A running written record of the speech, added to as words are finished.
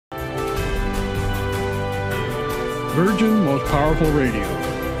Virgin Most Powerful Radio,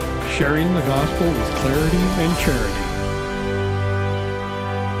 sharing the gospel with clarity and charity.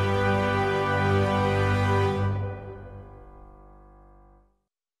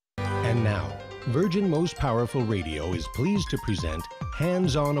 And now, Virgin Most Powerful Radio is pleased to present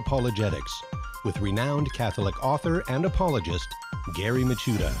Hands-On Apologetics with renowned Catholic author and apologist, Gary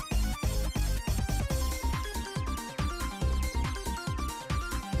Michuta.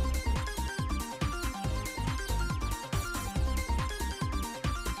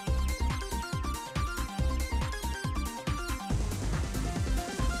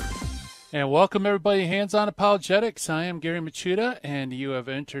 And welcome everybody, Hands-On Apologetics. I am Gary Michuta, and you have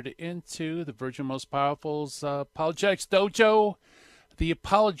entered into the Virgin Most Powerful's Apologetics Dojo, the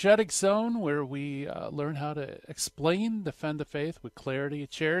Apologetic Zone, where we learn how to explain, defend the faith with clarity,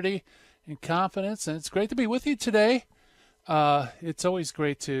 charity, and confidence. And it's great to be with you today. It's always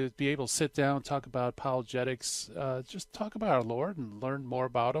great to be able to sit down and talk about apologetics, just talk about our Lord and learn more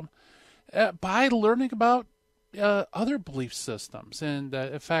about Him by learning about other belief systems. And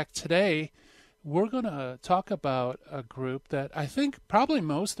in fact, today we're going to talk about a group that I think probably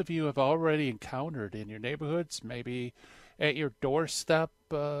most of you have already encountered in your neighborhoods, maybe at your doorstep,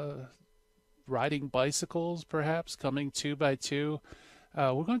 riding bicycles, perhaps coming two by two.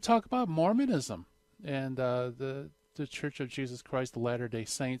 We're going to talk about Mormonism and the Church of Jesus Christ of Latter-day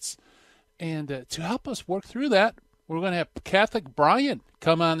Saints. And to help us work through that, we're going to have Catholic Bryan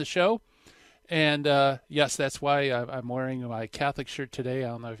come on the show. And yes, that's why I'm wearing my Catholic shirt today. I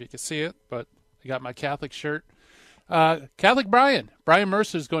don't know if you can see it, but I got my Catholic shirt. Catholic Bryan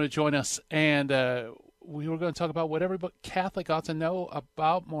Mercer is going to join us, and we were going to talk about what every Catholic ought to know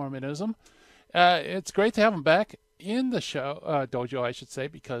about Mormonism. It's great to have him back in the show, dojo, I should say,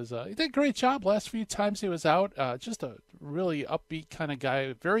 because he did a great job last few times he was out. Just a really upbeat kind of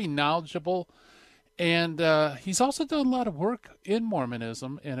guy, very knowledgeable. And he's also done a lot of work in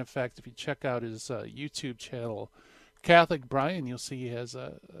Mormonism. And in fact, if you check out his YouTube channel, Catholic Bryan, you'll see he has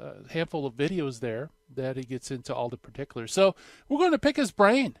a handful of videos there that he gets into all the particulars. So we're going to pick his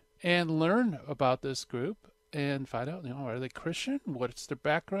brain and learn about this group and find out, are they Christian? What's their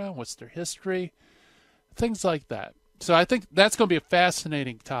background? What's their history? Things like that. So I think that's going to be a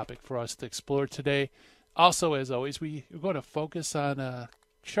fascinating topic for us to explore today. Also, as always, we're going to focus on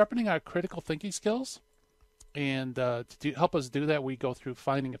sharpening our critical thinking skills, and to help us do that, we go through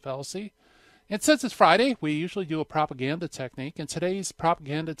finding a fallacy. And since it's Friday, we usually do a propaganda technique, and today's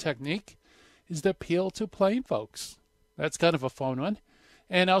propaganda technique is to appeal to plain folks. That's kind of a fun one.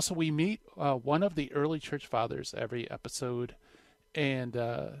 And also, we meet one of the early church fathers every episode, and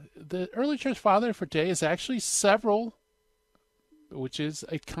the early church father for today is actually several, which is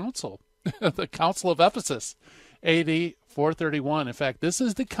a council, the Council of Ephesus, AD 431. In fact, this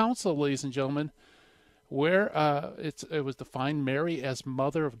is the council, ladies and gentlemen, where it was defined Mary as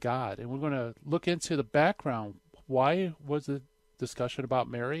Mother of God. And we're going to look into the background. Why was the discussion about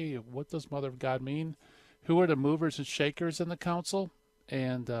Mary? What does Mother of God mean? Who are the movers and shakers in the council?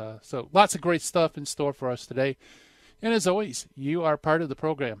 And so lots of great stuff in store for us today. And as always, you are part of the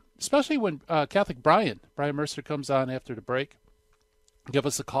program, especially when Catholic Bryan Mercer comes on after the break. Give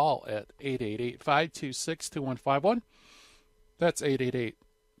us a call at 888-526-2151. That's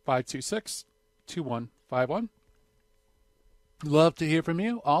 888-526-2151. Love to hear from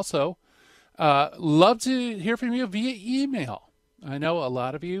you. Also, love to hear from you via email. I know a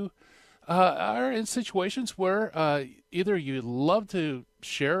lot of you are in situations where either you love to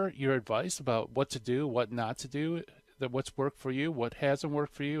share your advice about what to do, what not to do, what's worked for you, what hasn't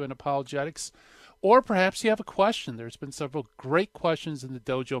worked for you in apologetics, or perhaps you have a question. There's been several great questions in the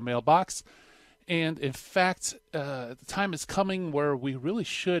dojo mailbox. And in fact, the time is coming where we really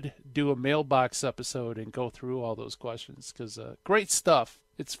should do a mailbox episode and go through all those questions, because great stuff.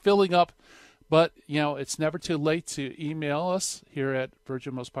 It's filling up, but it's never too late to email us here at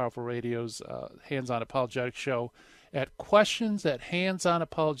Virgin Most Powerful Radio's Hands-On Apologetics show at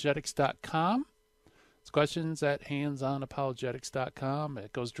questions@handsonapologetics.com. It's questions@handsonapologetics.com.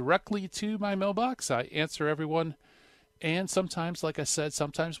 It goes directly to my mailbox. I answer everyone. And sometimes, like I said,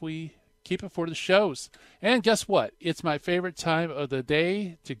 sometimes we keep it for the shows. And guess what? It's my favorite time of the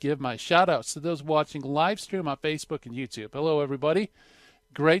day to give my shout-outs to those watching live stream on Facebook and YouTube. Hello, everybody.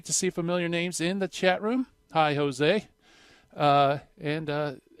 Great to see familiar names in the chat room. Hi, Jose.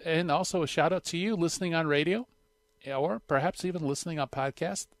 And also a shout-out to you listening on radio, or perhaps even listening on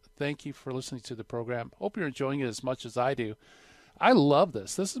podcast. Thank you for listening to the program. Hope you're enjoying it as much as I do. I love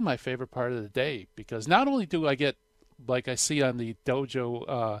this. This is my favorite part of the day, because not only do I get, like I see on the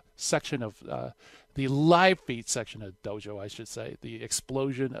dojo section of the live feed section of dojo, I should say, the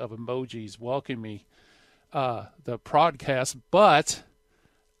explosion of emojis welcoming me the podcast, but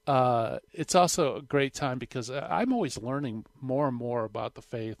it's also a great time because I'm always learning more and more about the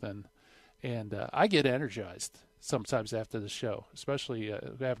faith, and I get energized sometimes after the show, especially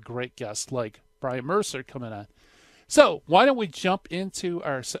we have great guests like Bryan Mercer coming on. So why don't we jump into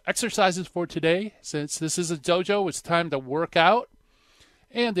our exercises for today? Since this is a dojo, it's time to work out.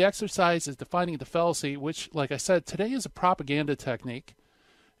 And the exercise is defining the fallacy, which, like I said, today is a propaganda technique.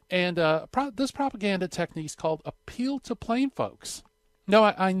 And this propaganda technique is called appeal to plain folks.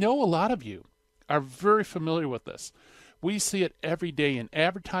 Now, I know a lot of you are very familiar with this. We see it every day in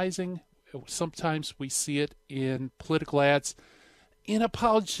advertising. Sometimes we see it in political ads. In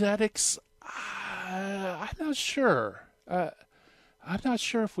apologetics, I'm not sure. I'm not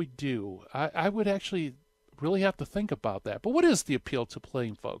sure if we do. I would actually really have to think about that. But what is the appeal to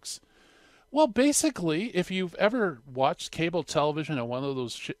plain folks? Well, basically, if you've ever watched cable television or one of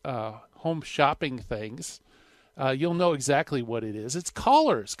those home shopping things, you'll know exactly what it is. It's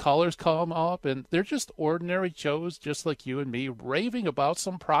callers. Callers call them up, and they're just ordinary Joes, just like you and me, raving about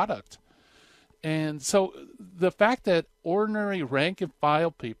some product. And so the fact that ordinary rank and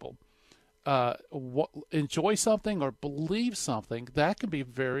file people enjoy something or believe something, that can be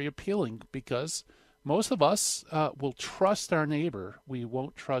very appealing because most of us will trust our neighbor. We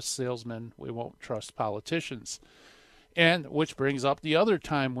won't trust salesmen. We won't trust politicians. And which brings up the other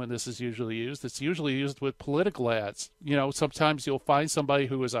time when this is usually used. It's usually used with political ads. You know, sometimes you'll find somebody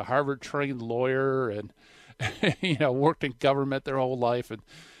who is a Harvard-trained lawyer and, worked in government their whole life,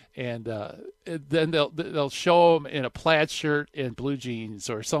 and then they'll show them in a plaid shirt and blue jeans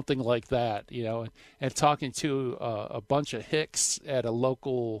or something like that, and talking to a bunch of hicks at a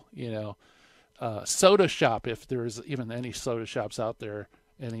local, soda shop, if there's even any soda shops out there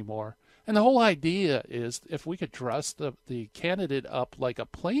anymore. And the whole idea is if we could dress the candidate up like a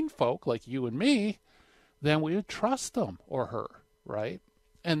plain folk, like you and me, then we would trust them or her, right?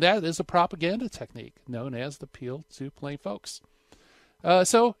 And that is a propaganda technique known as the appeal to plain folks.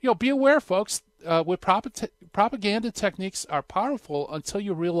 So be aware, folks. With propaganda techniques are powerful until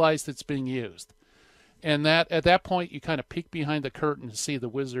you realize it's being used. And that at that point, you kind of peek behind the curtain to see the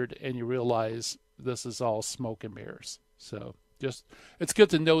wizard, and you realize this is all smoke and mirrors. So it's good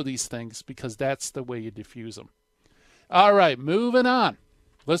to know these things because that's the way you diffuse them. All right, moving on.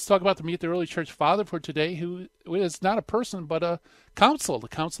 Let's talk about the Meet the Early Church Father for today, who is not a person but a council. The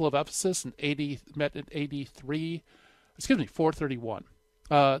Council of Ephesus met in AD 431.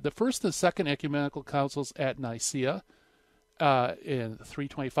 The first and second ecumenical councils at Nicaea in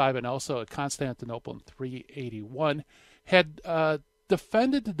 325 and also at Constantinople in 381 had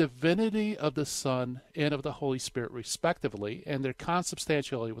defended the divinity of the Son and of the Holy Spirit respectively, and their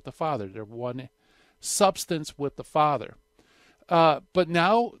consubstantiality with the Father, their one substance with the Father. But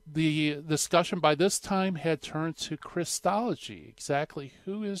now the discussion by this time had turned to Christology. Exactly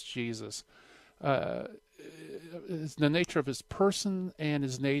who is Jesus? The nature of his person and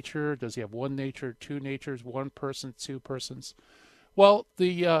his nature. Does he have one nature, two natures, one person, two persons? Well,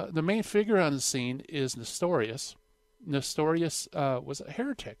 the main figure on the scene is Nestorius. Nestorius was a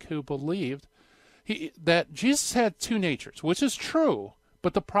heretic who believed that Jesus had two natures, which is true.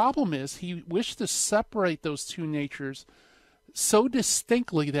 But the problem is he wished to separate those two natures so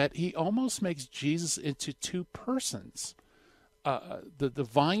distinctly that he almost makes Jesus into two persons, the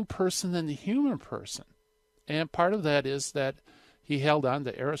divine person and the human person. And part of that is that he held on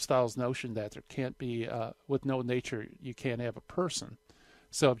to Aristotle's notion that there can't be, with no nature, you can't have a person.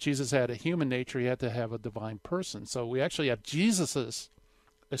 So if Jesus had a human nature, he had to have a divine person. So we actually have Jesus's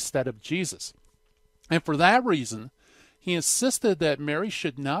instead of Jesus. And for that reason, he insisted that Mary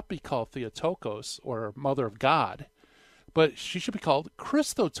should not be called Theotokos, or Mother of God, but she should be called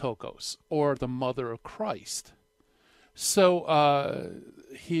Christotokos, or the Mother of Christ. So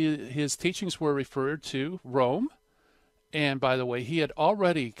his teachings were referred to Rome. And by the way, he had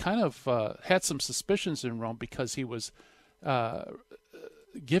already kind of had some suspicions in Rome because he was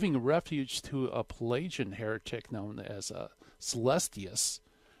giving refuge to a Pelagian heretic known as Celestius.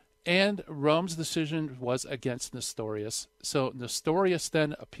 And Rome's decision was against Nestorius. So Nestorius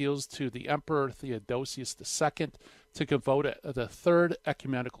then appeals to the Emperor Theodosius II to convoke the Third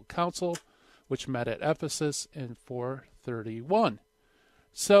Ecumenical Council, which met at Ephesus in 431.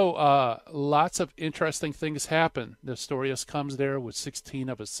 So lots of interesting things happen. Nestorius comes there with 16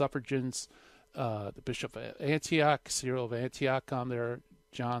 of his suffragans. The Bishop of Antioch, Cyril of Antioch, come there.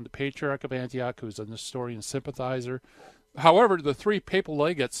 John, the Patriarch of Antioch, who's a Nestorian sympathizer. However, the three papal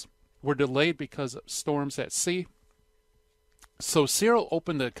legates were delayed because of storms at sea. So Cyril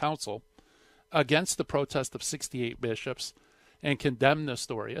opened the council against the protest of 68 bishops and condemned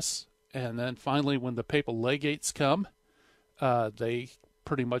Nestorius. And then finally, when the papal legates come, they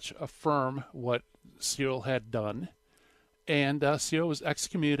pretty much affirm what Cyril had done. And Cyril was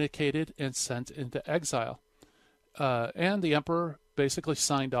excommunicated and sent into exile. And the emperor basically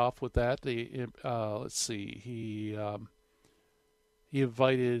signed off with that. Let's see, he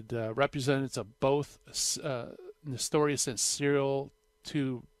invited representatives of both Nestorius and Cyril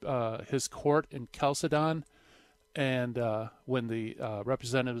to his court in Chalcedon. And when the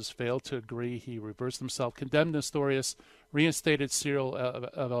representatives failed to agree, he reversed himself, condemned Nestorius, reinstated Cyril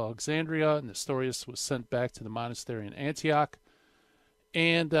of Alexandria. Nestorius was sent back to the monastery in Antioch.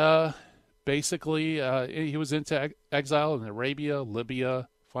 And basically, he was into exile in Arabia, Libya,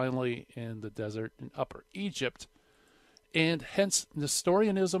 finally in the desert in Upper Egypt. And hence,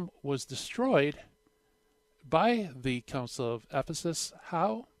 Nestorianism was destroyed by the Council of Ephesus.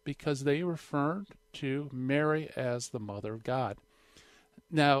 How? Because they referred to Mary as the Mother of God.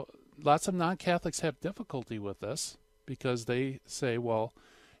 Now, lots of non-Catholics have difficulty with this because they say, well,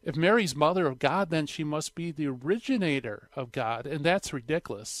 if Mary's Mother of God, then she must be the originator of God, and that's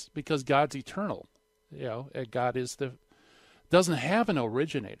ridiculous because God's eternal. And God doesn't have an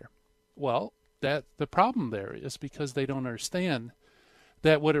originator. Well, that the problem there is because they don't understand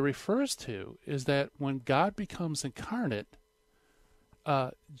that what it refers to is that when God becomes incarnate,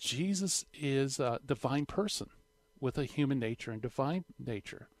 Jesus is a divine person with a human nature and divine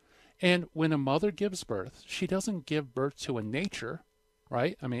nature. And when a mother gives birth, she doesn't give birth to a nature,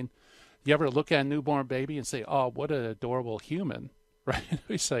 right? I mean, you ever look at a newborn baby and say, oh, what an adorable human, right?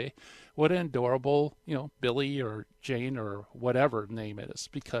 We say, what an adorable, Billy or Jane or whatever name it is,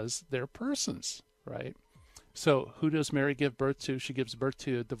 because they're persons, right? So who does Mary give birth to? She gives birth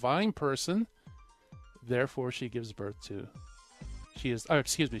to a divine person. Therefore, she gives birth to, she is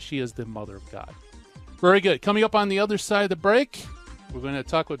the Mother of God. Very good. Coming up on the other side of the break, we're going to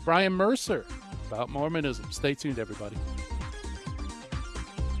talk with Bryan Mercer about Mormonism. Stay tuned, everybody.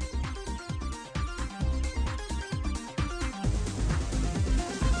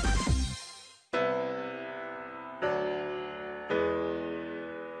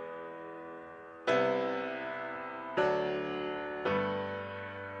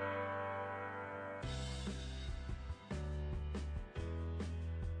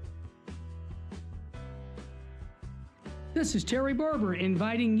 This is Terry Barber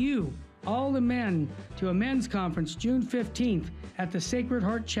inviting you, all the men, to a men's conference June 15th at the Sacred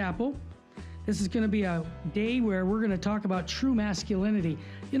Heart Chapel. This is going to be a day where we're going to talk about true masculinity.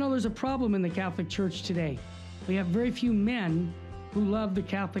 There's a problem in the Catholic Church today. We have very few men who love the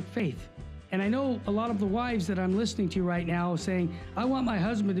Catholic faith. And I know a lot of the wives that I'm listening to right now saying, I want my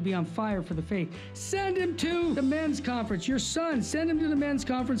husband to be on fire for the faith. Send him to the men's conference. Your son, send him to the men's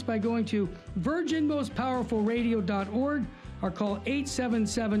conference by going to virginmostpowerfulradio.org or call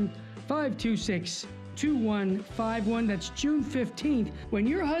 877-526-2151. That's June 15th. When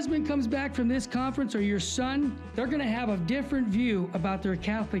your husband comes back from this conference or your son, they're going to have a different view about their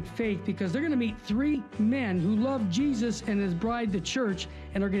Catholic faith because they're going to meet three men who love Jesus and his bride, the church,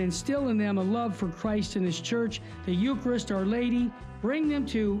 and are going to instill in them a love for Christ and his church, the Eucharist, Our Lady. Bring them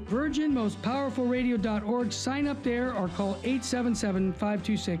to virginmostpowerfulradio.org. Sign up there or call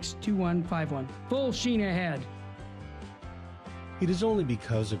 877-526-2151. Full sheen ahead. It is only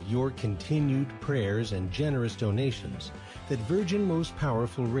because of your continued prayers and generous donations that Virgin Most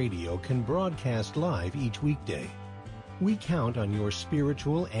Powerful Radio can broadcast live each weekday. We count on your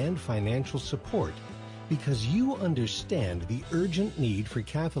spiritual and financial support because you understand the urgent need for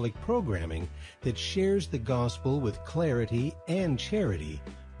Catholic programming that shares the gospel with clarity and charity,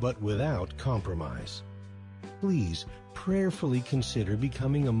 but without compromise. Please prayerfully consider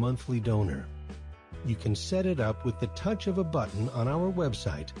becoming a monthly donor. You can set it up with the touch of a button on our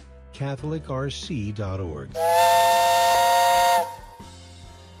website, catholicrc.org.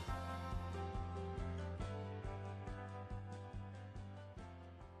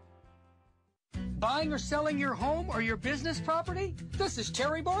 Buying or selling your home or your business property? This is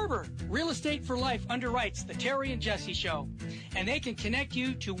Terry Barber. Real Estate for Life underwrites the Terry and Jesse Show, and they can connect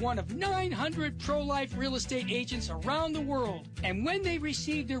you to one of 900 pro-life real estate agents around the world. And when they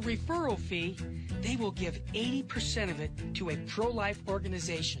receive their referral fee, they will give 80% of it to a pro-life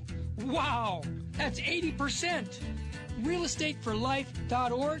organization. Wow, that's 80%.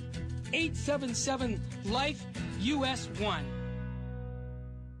 realestateforlife.org, 877-LIFE-US1.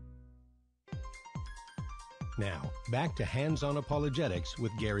 Now, back to Hands-On Apologetics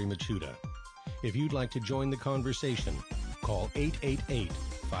with Gary Machuda. If you'd like to join the conversation, call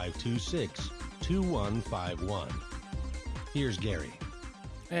 888-526-2151. Here's Gary.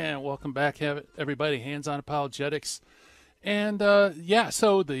 And welcome back, everybody. Hands-On Apologetics. And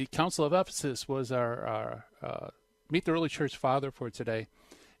so the Council of Ephesus was our Meet the Early Church Father for today.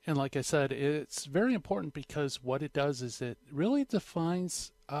 And like I said, it's very important because what it does is it really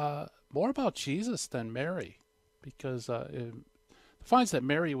defines more about Jesus than Mary, because it defines that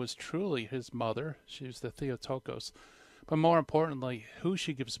Mary was truly his mother. She was the Theotokos. But more importantly, who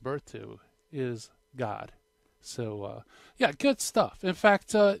she gives birth to is God. So, good stuff. In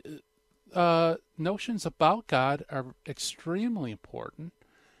fact, notions about God are extremely important.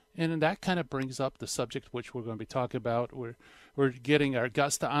 And that kind of brings up the subject which we're going to be talking about. We're getting our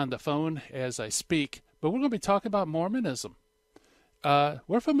guest on the phone as I speak, but we're going to be talking about Mormonism.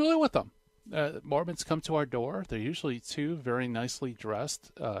 We're familiar with them. Mormons come to our door. They're usually two very nicely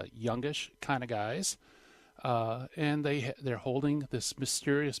dressed, youngish kind of guys. And they're holding this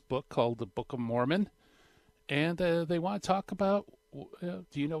mysterious book called the Book of Mormon. And they want to talk about, do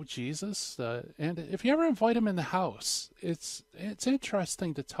you know Jesus? And if you ever invite them in the house, it's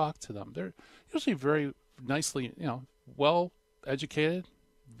interesting to talk to them. They're usually very nicely, well educated,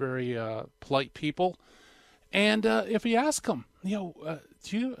 very polite people. And if you ask them,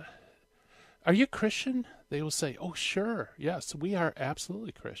 are you Christian? They will say, oh, sure, yes, we are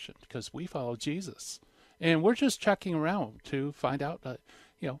absolutely Christian because we follow Jesus. And we're just checking around to find out,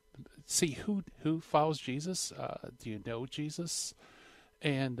 see who follows Jesus. Do you know Jesus?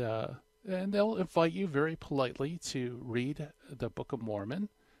 And they'll invite you very politely to read the Book of Mormon,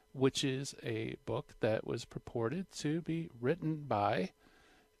 which is a book that was purported to be written by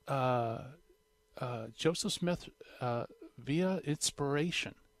Joseph Smith via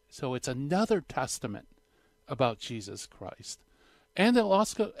inspiration. So it's another testament about Jesus Christ. And they'll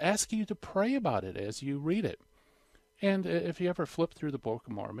also ask you to pray about it as you read it. And if you ever flip through the Book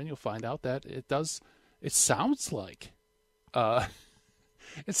of Mormon, you'll find out that it sounds like the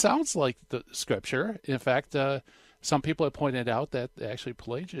Scripture. In fact, some people have pointed out that actually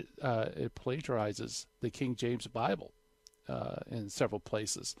it plagiarizes the King James Bible in several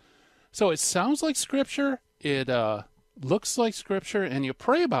places. So it sounds like Scripture. It looks like Scripture, and you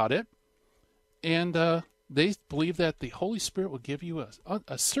pray about it, and they believe that the Holy Spirit will give you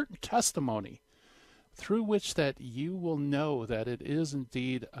a certain testimony through which that you will know that it is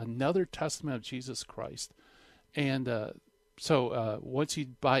indeed another testament of Jesus Christ. And so once you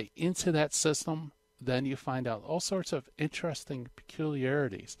buy into that system, then you find out all sorts of interesting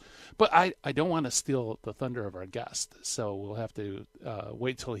peculiarities. But I don't want to steal the thunder of our guest, so we'll have to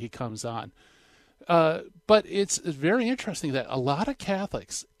wait till he comes on. But it's very interesting that a lot of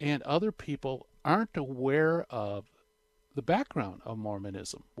Catholics and other people aren't aware of the background of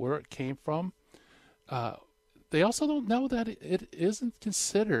Mormonism, where it came from. They also don't know that it isn't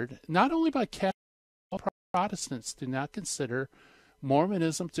considered, not only by Catholics, Protestants do not consider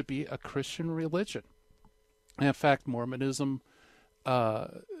Mormonism to be a Christian religion. And in fact, Mormonism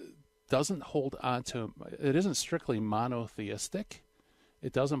doesn't hold on to, it isn't strictly monotheistic.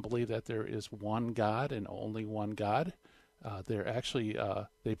 It doesn't believe that there is one God and only one God.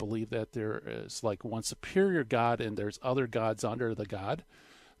 They believe that there is like one superior God and there's other gods under the God.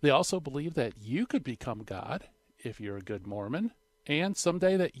 They also believe that you could become God if you're a good Mormon, and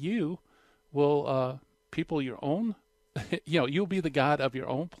someday that you will people your own, you'll be the God of your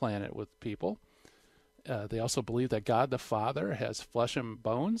own planet with people. They also believe that God the Father has flesh and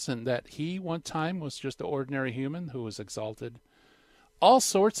bones, and that he one time was just an ordinary human who was exalted. All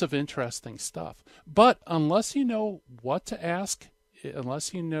sorts of interesting stuff. But unless you know what to ask,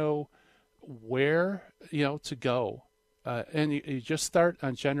 unless you know where to go, and you just start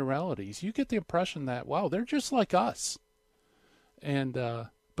on generalities, you get the impression that, wow, they're just like us. And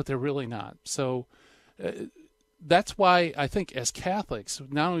but they're really not. So that's why I think as Catholics,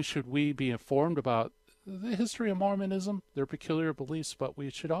 not only should we be informed about the history of Mormonism, their peculiar beliefs, but we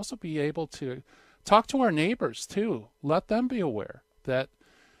should also be able to talk to our neighbors too. Let them be aware that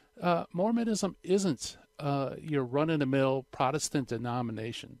Mormonism isn't your run-of-the-mill Protestant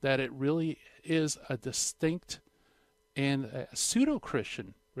denomination, that it really is a distinct and a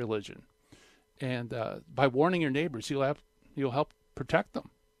pseudo-Christian religion. And by warning your neighbors, you'll help protect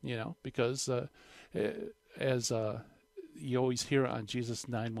them, because as you always hear on Jesus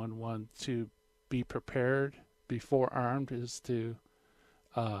 911, to be prepared, be forearmed is to,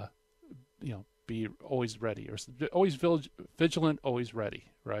 be always ready, or always vigilant, always ready,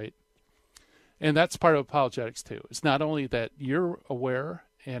 right? And that's part of apologetics too. It's not only that you're aware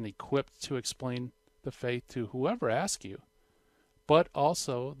and equipped to explain the faith to whoever asks you, but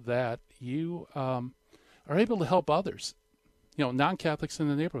also that you are able to help others, non-Catholics in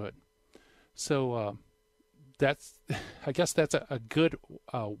the neighborhood. So I guess that's a good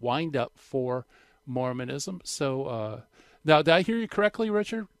wind up for Mormonism. So Now, did I hear you correctly,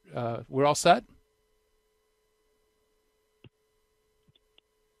 Richard? We're all set?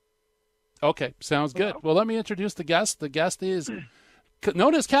 Okay, sounds good. Well, let me introduce the guest. The guest is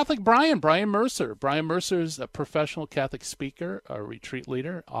known as Catholic Bryan Mercer. Bryan Mercer is a professional Catholic speaker, a retreat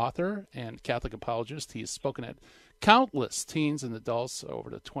leader, author, and Catholic apologist. He has spoken at countless teens and adults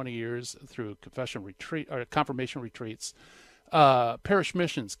over the 20 years through confirmation retreats, parish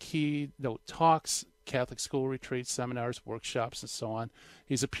missions, keynote talks, Catholic school retreats, seminars, workshops, and so on.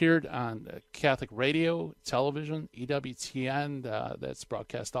 He's appeared on Catholic radio, television, EWTN, that's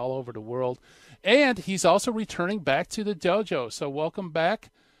broadcast all over the world. And he's also returning back to the dojo. So welcome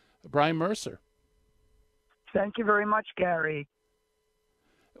back, Bryan Mercer. Thank you very much, Gary.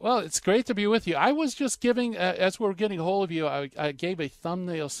 Well, it's great to be with you. I was just giving, as we were getting a hold of you, I gave a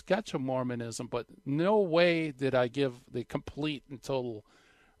thumbnail sketch of Mormonism, but no way did I give the complete and total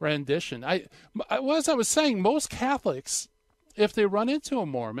rendition. As I was saying, most Catholics, if they run into a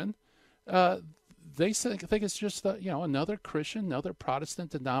Mormon, they think it's just another Christian, another Protestant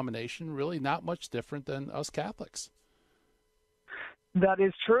denomination, really not much different than us Catholics. That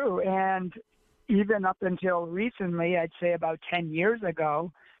is true, and even up until recently, I'd say about 10 years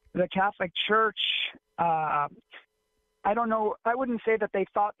ago, the Catholic Church, I don't know, I wouldn't say that they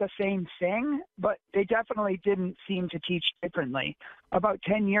thought the same thing, but they definitely didn't seem to teach differently. About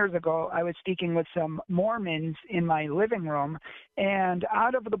 10 years ago, I was speaking with some Mormons in my living room, and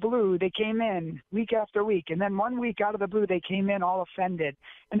out of the blue, they came in week after week. And then 1 week out of the blue, they came in all offended.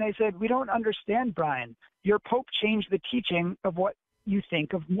 And they said, "We don't understand, Bryan. Your Pope changed the teaching of what you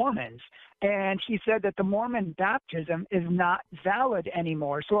think of Mormons." And he said that the Mormon baptism is not valid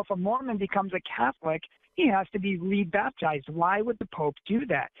anymore. So if a Mormon becomes a Catholic, he has to be rebaptized. Why would the Pope do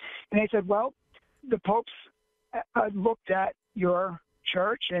that? And I said, well, the Pope's looked at your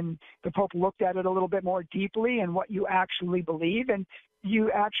church, and the Pope looked at it a little bit more deeply and what you actually believe, and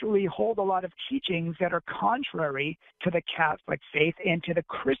you actually hold a lot of teachings that are contrary to the Catholic faith and to the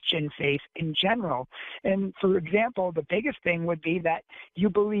Christian faith in general. And for example, the biggest thing would be that you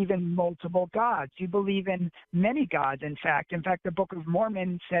believe in multiple gods. You believe in many gods, in fact. In fact, the Book of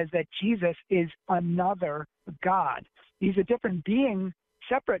Mormon says that Jesus is another God. He's a different being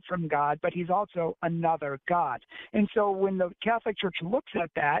separate from God, but he's also another God. And so when the Catholic Church looks at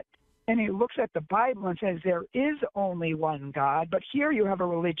that, and he looks at the Bible and says there is only one God, but here you have a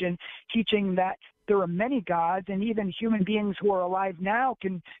religion teaching that there are many gods, and even human beings who are alive now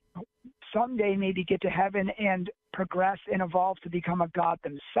can someday maybe get to heaven and progress and evolve to become a god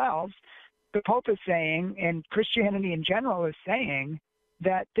themselves. The Pope is saying, and Christianity in general is saying,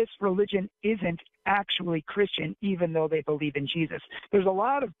 that this religion isn't actually Christian, even though they believe in Jesus. There's a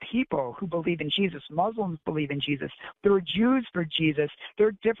lot of people who believe in Jesus. Muslims believe in Jesus. There are Jews for Jesus. There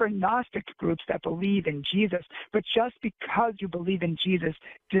are different Gnostic groups that believe in Jesus. But just because you believe in Jesus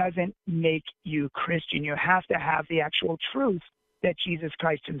doesn't make you Christian. You have to have the actual truth that Jesus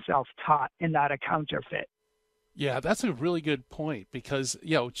Christ himself taught and not a counterfeit. Yeah, that's a really good point, because,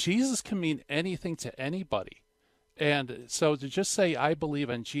 Jesus can mean anything to anybody. And so to just say, I believe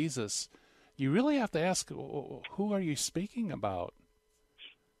in Jesus, you really have to ask, who are you speaking about?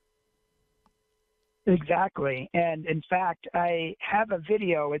 Exactly. And in fact, I have a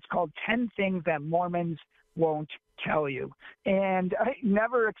video. It's called 10 Things That Mormons Won't Tell You. And I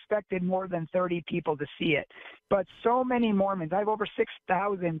never expected more than 30 people to see it. But so many Mormons, I have over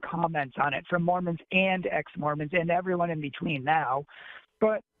 6,000 comments on it from Mormons and ex-Mormons and everyone in between now.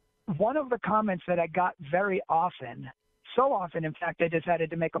 But one of the comments that I got very often, so often, in fact, I decided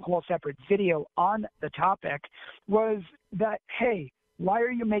to make a whole separate video on the topic, was that, hey, why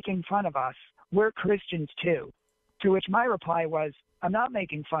are you making fun of us? We're Christians too. To which my reply was, I'm not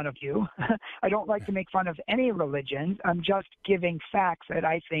making fun of you. I don't like to make fun of any religions. I'm just giving facts that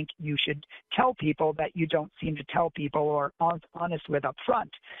I think you should tell people that you don't seem to tell people or aren't honest with up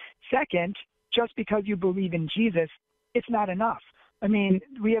front. Second, just because you believe in Jesus, it's not enough. I mean,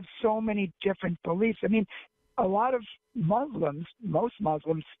 we have so many different beliefs. I mean, a lot of Muslims, most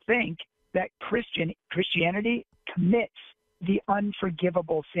Muslims think that Christianity commits the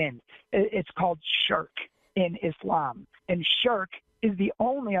unforgivable sin. It's called shirk in Islam. And shirk is the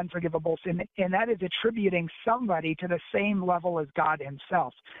only unforgivable sin, and that is attributing somebody to the same level as God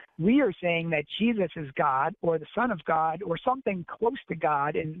himself. We are saying that Jesus is God or the Son of God or something close to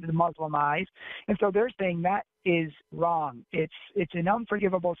God in the Muslim eyes, and so they're saying that is wrong. It's an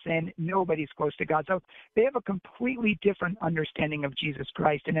unforgivable sin. Nobody's close to God. So they have a completely different understanding of Jesus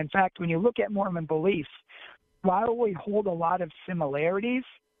Christ. And in fact, when you look at Mormon beliefs, while we hold a lot of similarities,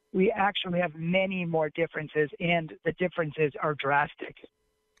 we actually have many more differences, and the differences are drastic.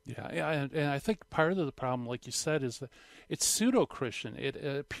 Yeah, and I think part of the problem, like you said, is that it's pseudo-Christian. It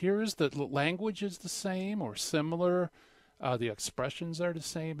appears that language is the same or similar, the expressions are the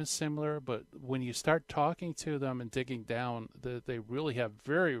same and similar, but when you start talking to them and digging down, they really have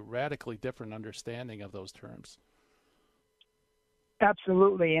very radically different understanding of those terms.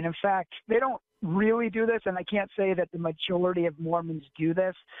 Absolutely. And in fact, they don't really do this, and I can't say that the majority of Mormons do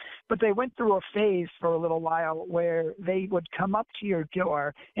this, but they went through a phase for a little while where they would come up to your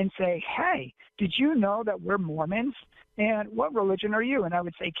door and say, hey, did you know that we're Mormons? And what religion are you? And I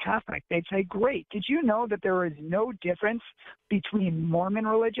would say Catholic. They'd say, great. Did you know that there is no difference between Mormon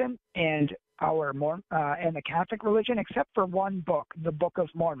religion and and the Catholic religion, except for one book, the Book of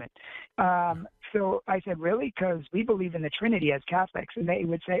Mormon? So I said, really? Because we believe in the Trinity as Catholics. And they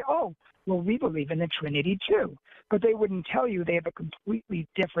would say, oh, well, we believe in the Trinity too. But they wouldn't tell you they have a completely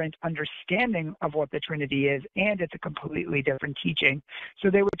different understanding of what the Trinity is, and it's a completely different teaching.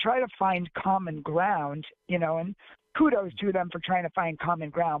 So they would try to find common ground, and kudos to them for trying to find common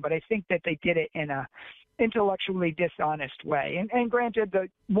ground. But I think that they did it in a intellectually dishonest way. And granted, the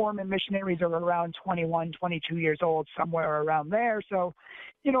Mormon missionaries are around 21, 22 years old, somewhere around there. So,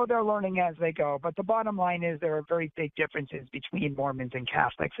 they're learning as they go. But the bottom line is there are very big differences between Mormons and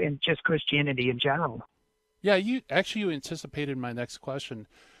Catholics and just Christianity in general. Yeah, you anticipated my next question.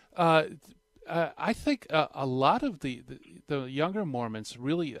 I think a lot of the younger Mormons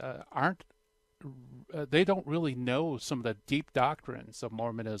really they don't really know some of the deep doctrines of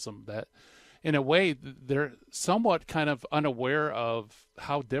Mormonism that, in a way, they're somewhat kind of unaware of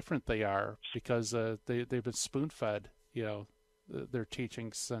how different they are because they've been spoon-fed, their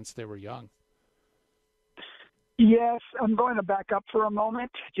teachings since they were young. Yes, I'm going to back up for a moment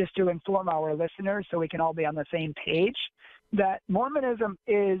just to inform our listeners so we can all be on the same page, that Mormonism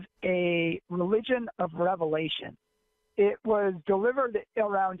is a religion of revelation. It was delivered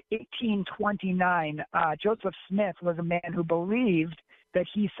around 1829. Joseph Smith was a man who believed that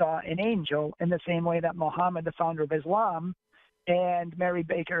he saw an angel in the same way that Muhammad, the founder of Islam, and Mary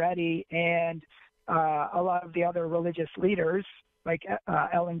Baker Eddy and a lot of the other religious leaders like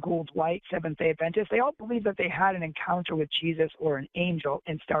Ellen Gould White, Seventh-day Adventists, they all believed that they had an encounter with Jesus or an angel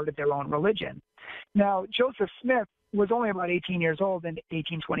and started their own religion. Now, Joseph Smith was only about 18 years old in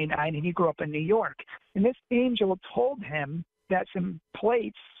 1829, and he grew up in New York. And this angel told him that some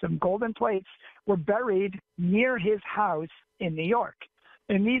golden plates, were buried near his house in New York.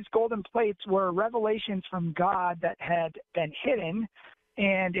 And these golden plates were revelations from God that had been hidden,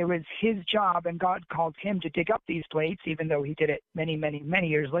 and it was his job, and God called him to dig up these plates, even though he did it many, many, many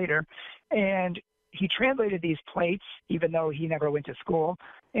years later. And he translated these plates, even though he never went to school.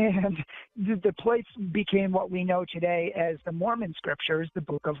 And the plates became what we know today as the Mormon scriptures, the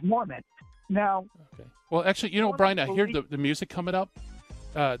Book of Mormon. Now, okay. Well, actually, Bryan, I hear the music coming up.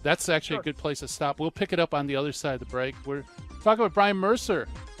 That's actually a good place to stop. We'll pick it up on the other side of the break. We're talking with Bryan Mercer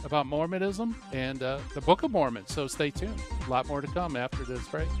about Mormonism and the Book of Mormon. So stay tuned. A lot more to come after this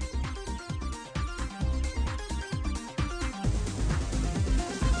break.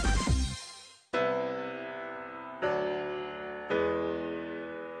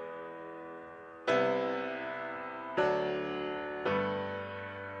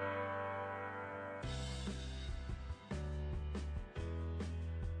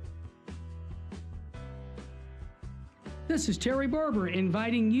 This is Terry Barber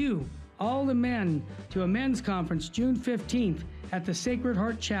inviting you, all the men, to a men's conference June 15th at the Sacred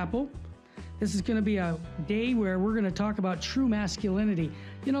Heart Chapel. This is going to be a day where we're going to talk about true masculinity.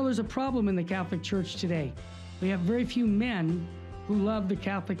 There's a problem in the Catholic Church today. We have very few men who love the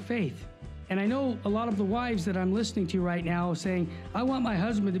Catholic faith. And I know a lot of the wives that I'm listening to right now saying, I want my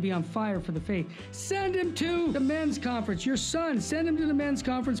husband to be on fire for the faith. Send him to the men's conference. Your son, send him to the men's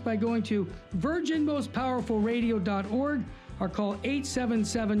conference by going to virginmostpowerfulradio.org or call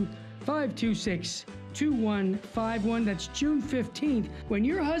 877-526-2151. That's June 15th. When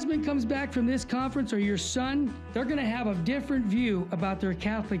your husband comes back from this conference, or your son, they're going to have a different view about their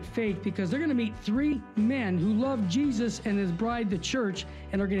Catholic faith, because they're going to meet three men who love Jesus and his bride, the church,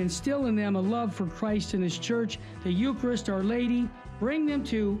 and are going to instill in them a love for Christ and his church, the Eucharist, Our Lady. Bring them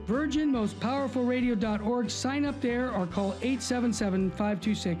to virginmostpowerfulradio.org. Sign up there or call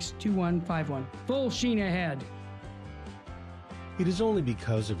 877-526-2151. Full sheen ahead. It is only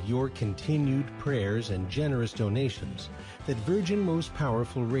because of your continued prayers and generous donations that Virgin Most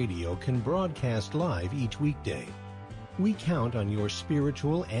Powerful Radio can broadcast live each weekday. We count on your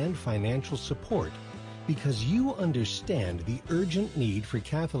spiritual and financial support because you understand the urgent need for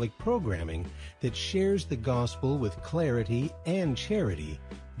Catholic programming that shares the gospel with clarity and charity,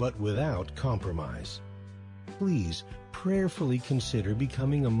 but without compromise. Please prayerfully consider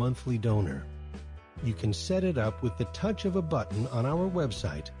becoming a monthly donor. You can set it up with the touch of a button on our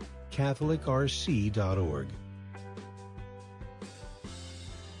website, catholicrc.org.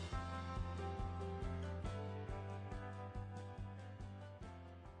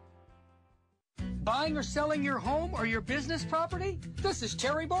 Buying or selling your home or your business property? This is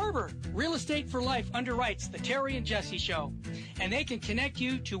Terry Barber. Real Estate for Life underwrites the Terry and Jesse Show. And they can connect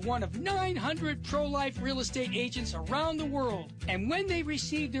you to one of 900 pro-life real estate agents around the world. And when they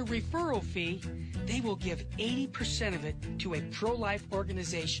receive their referral fee, they will give 80% of it to a pro-life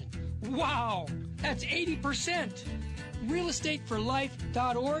organization. Wow! That's 80%!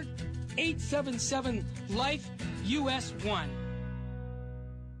 realestateforlife.org, 877-LIFE-US1.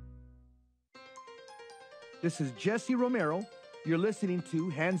 This is Jesse Romero. You're listening to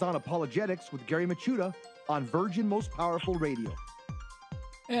Hands-On Apologetics with Gary Machuda on Virgin Most Powerful Radio.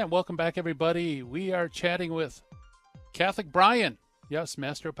 And welcome back, everybody. We are chatting with Catholic Bryan. Yes,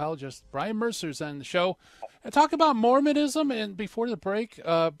 Master Apologist Bryan Mercer's on the show. And talk about Mormonism. And before the break,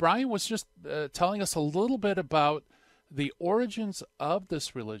 Bryan was just telling us a little bit about the origins of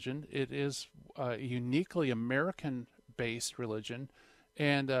this religion. It is a uniquely American-based religion.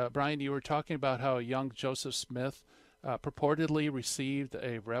 And Bryan, you were talking about how young Joseph Smith purportedly received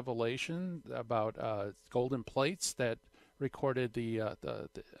a revelation about golden plates that recorded the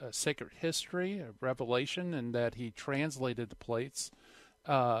sacred history of Revelation, and that he translated the plates.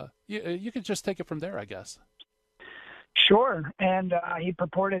 You could just take it from there, I guess. Sure, and he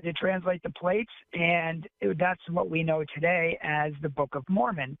purported to translate the plates, and that's what we know today as the Book of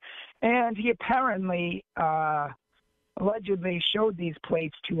Mormon. And he apparently allegedly showed these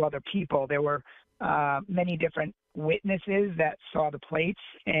plates to other people. There were many different witnesses that saw the plates,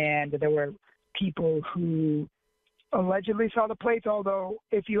 and there were people who allegedly saw the plates, although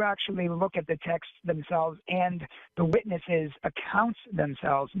if you actually look at the texts themselves and the witnesses' accounts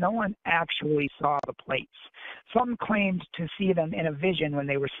themselves, no one actually saw the plates. Some claimed to see them in a vision when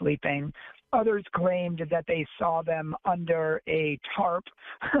they were sleeping. Others claimed that they saw them under a tarp.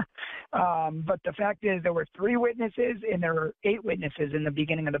 But the fact is there were 3 witnesses and there were 8 witnesses in the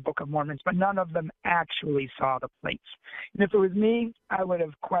beginning of the Book of Mormon, but none of them actually saw the plates. And if it was me, I would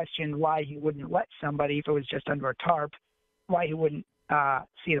have questioned why he wouldn't let somebody, if it was just under a tarp, why he wouldn't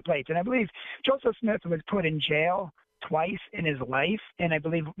see the plates. And I believe Joseph Smith was put in jail twice in his life, and I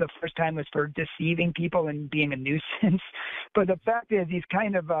believe the first time was for deceiving people and being a nuisance. But the fact is he's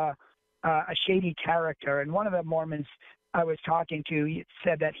kind of a shady character, and one of the Mormons I was talking to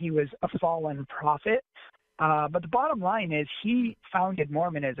said that he was a fallen prophet. But the bottom line is he founded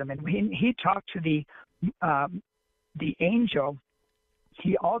Mormonism, and when he talked to the angel,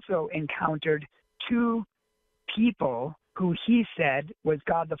 he also encountered 2 people who he said was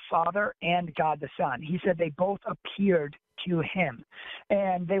God the Father and God the Son. He said they both appeared to him,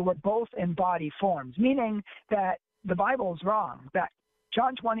 and they were both in body forms, meaning that the Bible is wrong, that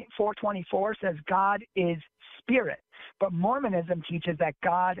John 4:24 says God is spirit, but Mormonism teaches that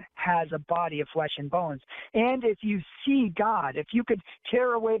God has a body of flesh and bones. And if you see God, if you could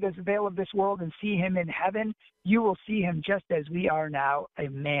tear away this veil of this world and see him in heaven, you will see him just as we are now, a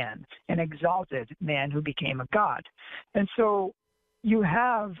man, an exalted man who became a God. And so you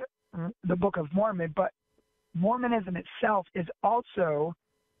have the Book of Mormon, but Mormonism itself is also,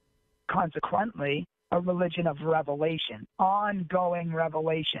 consequently, a religion of revelation, ongoing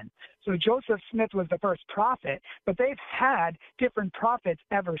revelation. So Joseph Smith was the first prophet, but they've had different prophets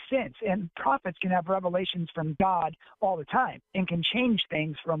ever since. And prophets can have revelations from God all the time and can change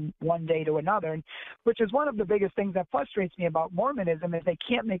things from one day to another, which is one of the biggest things that frustrates me about Mormonism is they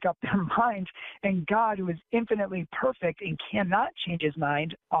can't make up their minds, and God, who is infinitely perfect and cannot change his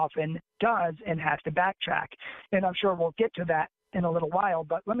mind, often does and has to backtrack. And I'm sure we'll get to that in a little while,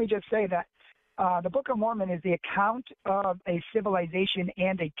 but let me just say that the Book of Mormon is the account of a civilization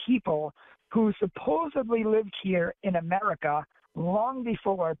and a people who supposedly lived here in America long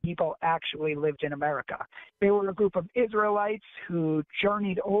before people actually lived in America. They were a group of Israelites who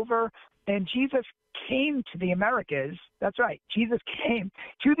journeyed over, and Jesus came to the Americas. That's right, Jesus came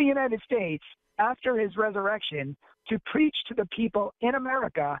to the United States after his resurrection to preach to the people in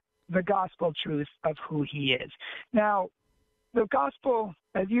America the gospel truth of who he is. Now, the gospel,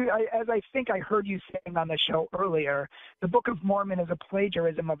 as I think I heard you saying on the show earlier, the Book of Mormon is a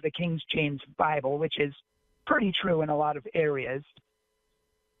plagiarism of the King James Bible, which is pretty true in a lot of areas.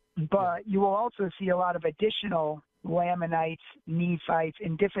 But you will also see a lot of additional Lamanites, Nephites,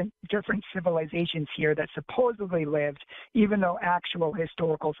 and different civilizations here that supposedly lived, even though actual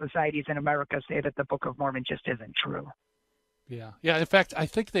historical societies in America say that the Book of Mormon just isn't true. Yeah. Yeah. In fact, I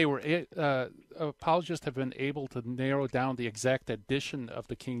think they were apologists have been able to narrow down the exact edition of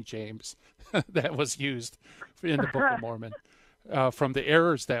the King James that was used in the Book of Mormon from the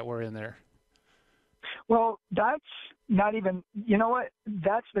errors that were in there. Well, that's not even, you know what?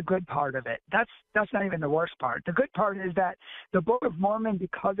 That's the good part of it. That's not even the worst part. The good part is that the Book of Mormon,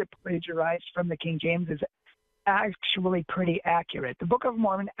 because it plagiarized from the King James, is actually pretty accurate. The Book of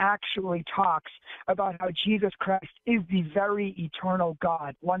Mormon actually talks about how Jesus Christ is the very eternal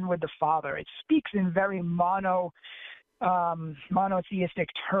God, one with the Father. It speaks in very monotheistic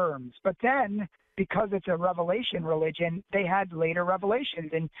terms. But then, because it's a revelation religion, they had later revelations.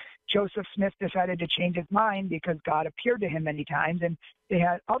 And Joseph Smith decided to change his mind because God appeared to him many times. And they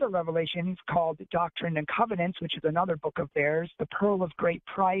had other revelations called Doctrine and Covenants, which is another book of theirs, The Pearl of Great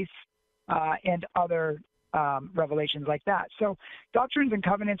Price, and other revelations like that. So Doctrines and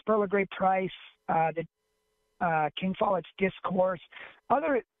Covenants, Pearl of Great Price, the King Follett's Discourse,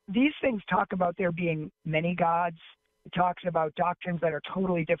 these things talk about there being many gods. It talks about doctrines that are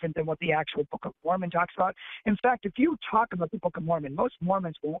totally different than what the actual Book of Mormon talks about. In fact, if you talk about the Book of Mormon, most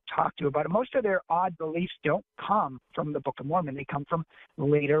Mormons won't talk to you about it. Most of their odd beliefs don't come from the Book of Mormon. They come from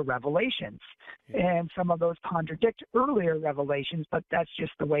later revelations. And some of those contradict earlier revelations, but that's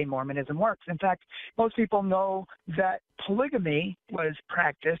just the way Mormonism works. In fact, most people know that polygamy was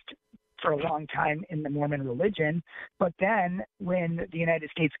practiced for a long time in the Mormon religion, but then when the United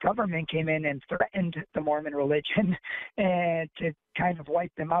States government came in and threatened the Mormon religion and to kind of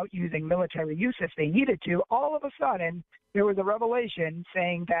wipe them out using military use if they needed to, all of a sudden there was a revelation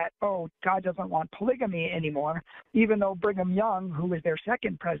saying that, oh, God doesn't want polygamy anymore, even though Brigham Young, who was their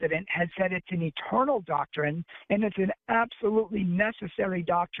second president, had said it's an eternal doctrine and it's an absolutely necessary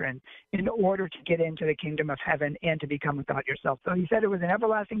doctrine in order to get into the kingdom of heaven and to become a God yourself. So he said it was an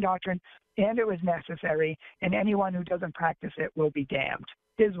everlasting doctrine and it was necessary, and anyone who doesn't practice it will be damned.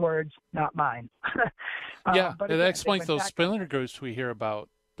 His words, not mine. Yeah, but that again, explains those splinter groups we hear about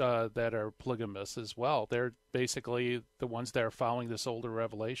that are polygamous as well. They're basically the ones that are following this older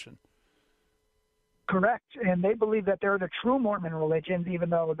revelation. Correct. And they believe that they're the true Mormon religions, even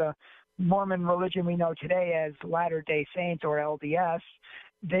though the Mormon religion we know today as Latter-day Saints or LDS,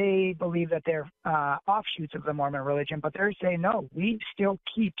 they believe that they're offshoots of the Mormon religion, but they're saying, no, we still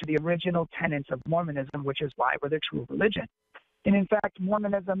keep to the original tenets of Mormonism, which is why we're the true religion. And in fact,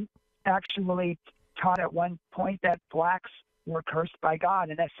 Mormonism actually taught at one point that blacks were cursed by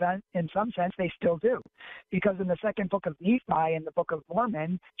God, and in some sense they still do. Because in the second book of Nephi, in the Book of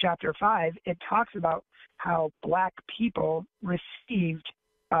Mormon, chapter 5, it talks about how black people received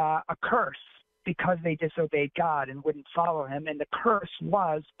a curse because they disobeyed God and wouldn't follow him, and the curse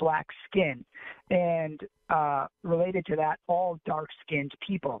was black skin. And related to that, all dark-skinned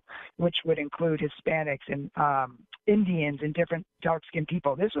people, which would include Hispanics and Indians and different dark-skinned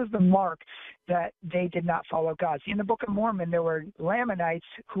people. This was the mark that they did not follow God. See, in the Book of Mormon, there were Lamanites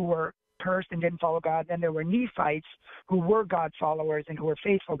who were cursed and didn't follow God. Then there were Nephites who were God followers and who were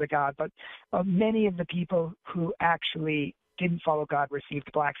faithful to God. But many of the people who actually didn't follow God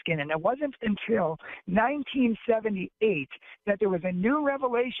received black skin. And it wasn't until 1978 that there was a new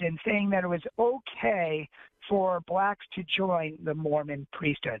revelation saying that it was okay for blacks to join the Mormon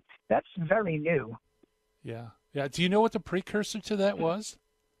priesthood. That's very new. Yeah. Yeah. Do you know what the precursor to that was?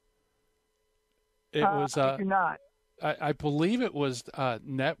 It was. I do not. I believe it was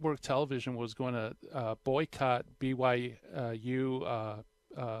network television was going to boycott BYU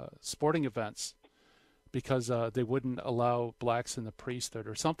sporting events because they wouldn't allow blacks in the priesthood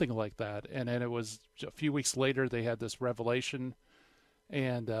or something like that. And then it was a few weeks later they had this revelation,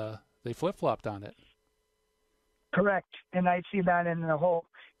 and they flip-flopped on it. Correct. And I see that in the whole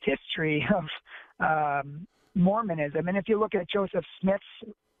history of Mormonism. And if you look at Joseph Smith's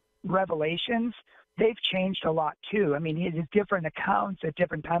revelations, they've changed a lot too. I mean, he has different accounts at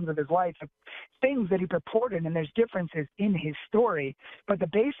different times of his life of things that he purported, and there's differences in his story. But the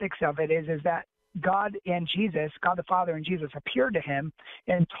basics of it is that God and Jesus, God the Father and Jesus appeared to him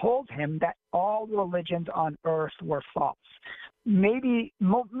and told him that all religions on earth were false. Maybe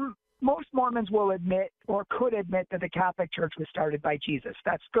most Mormons will admit or could admit that the Catholic Church was started by Jesus.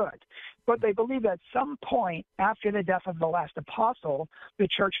 That's good. But they believe at some point after the death of the last apostle, the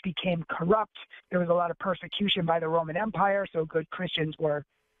church became corrupt. There was a lot of persecution by the Roman Empire, so good Christians were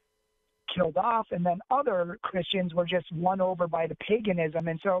killed off, and then other Christians were just won over by the paganism.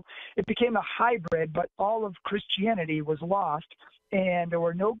 And so it became a hybrid, but all of Christianity was lost, and there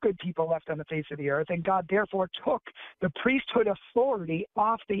were no good people left on the face of the earth. And God therefore took the priesthood authority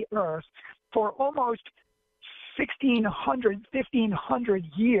off the earth for almost 1,600, 1,500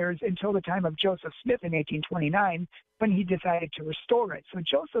 years until the time of Joseph Smith in 1829 when he decided to restore it. So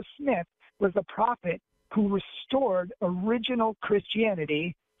Joseph Smith was the prophet who restored original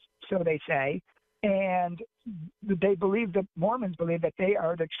Christianity, so they say, and they believe, the Mormons believe, that they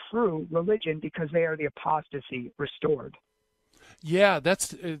are the true religion because they are the apostasy restored. Yeah,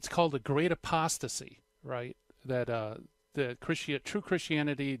 it's called the Great Apostasy, right? That true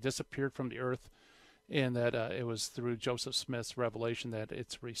Christianity disappeared from the earth, and that it was through Joseph Smith's revelation that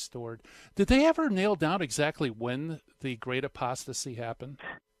it's restored. Did they ever nail down exactly when the Great Apostasy happened?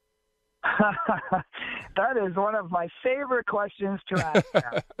 That is one of my favorite questions to ask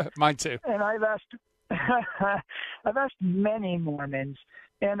now. Mine too. And I've asked many Mormons,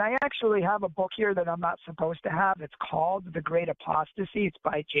 and I actually have a book here that I'm not supposed to have. It's called The Great Apostasy. It's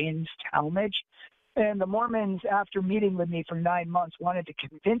by James Talmage. And the Mormons, after meeting with me for 9 months, wanted to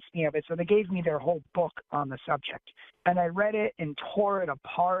convince me of it, so they gave me their whole book on the subject. And I read it and tore it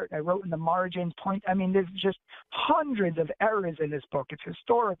apart. I wrote in the margins, there's just hundreds of errors in this book. It's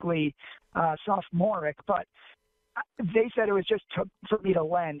historically sophomoric, but they said it was just for me to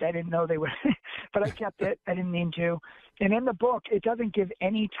lend. I didn't know they would, but I kept it. I didn't mean to. And in the book, it doesn't give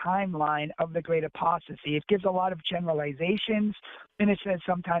any timeline of the Great Apostasy. It gives a lot of generalizations, and it says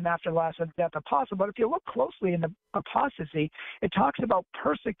sometime after the last death apostle. But if you look closely in the apostasy, it talks about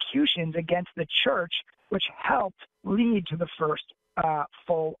persecutions against the church, which helped lead to the first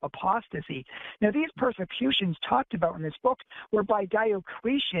full apostasy. Now, these persecutions talked about in this book were by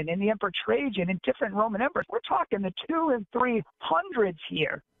Diocletian and the Emperor Trajan and different Roman emperors. We're talking the 200s and 300s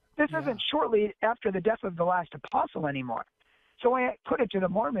here. This isn't shortly after the death of the last apostle anymore. So I put it to the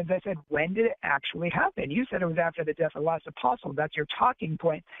Mormons. I said, when did it actually happen? You said it was after the death of the last apostle. That's your talking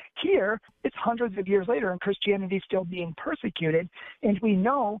point. Here, it's hundreds of years later, and Christianity is still being persecuted. And we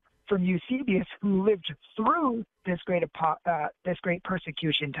know from Eusebius, who lived through this great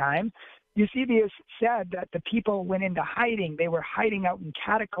persecution time, Eusebius said that the people went into hiding. They were hiding out in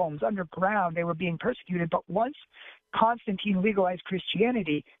catacombs underground. They were being persecuted. But once Constantine legalized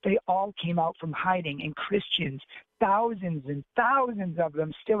Christianity, they all came out from hiding, and Christians, thousands and thousands of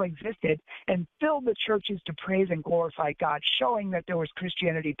them, still existed and filled the churches to praise and glorify God, showing that there was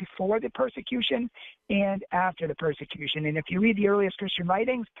Christianity before the persecution and after the persecution. And if you read the earliest Christian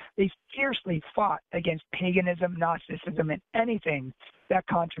writings, they fiercely fought against paganism, Gnosticism, and anything that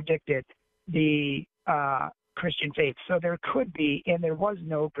contradicted the Christian faith. So there could be, and there was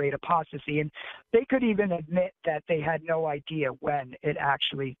no great apostasy, and they could even admit that they had no idea when it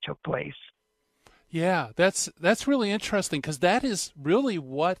actually took place. Yeah, that's really interesting, because that is really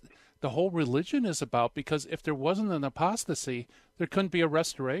what the whole religion is about, because if there wasn't an apostasy, there couldn't be a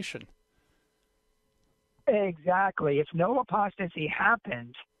restoration. Exactly. If no apostasy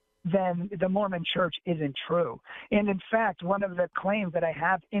happened, then the Mormon church isn't true. And in fact, one of the claims that I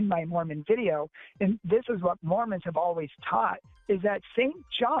have in my Mormon video, and this is what Mormons have always taught, is that St.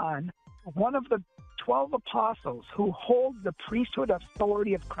 John, one of the 12 apostles who holds the priesthood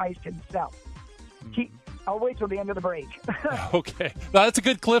authority of Christ himself, I'll wait till the end of the break. Okay. Well, that's a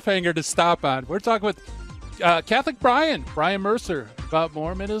good cliffhanger to stop on. We're talking with Catholic Bryan Mercer, about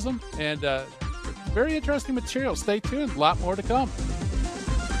Mormonism, and very interesting material. Stay tuned. A lot more to come.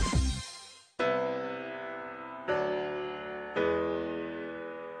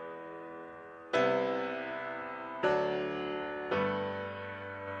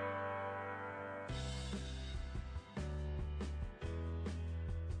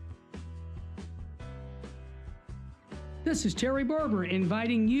 This is Terry Barber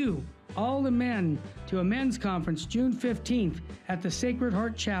inviting you, all the men, to a men's conference June 15th at the Sacred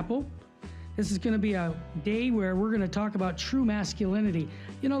Heart Chapel. This is going to be a day where we're going to talk about true masculinity.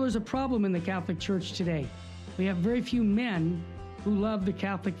 You know, there's a problem in the Catholic Church today. We have very few men who love the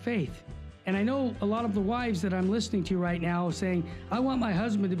Catholic faith. And I know a lot of the wives that I'm listening to right now are saying, I want my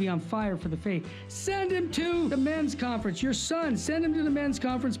husband to be on fire for the faith. Send him to the men's conference. Your son, send him to the men's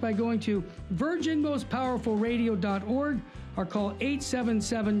conference by going to virginmostpowerfulradio.org or call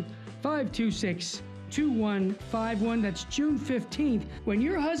 877-526-2151. That's June 15th. When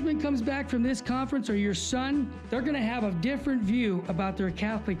your husband comes back from this conference, or your son, they're going to have a different view about their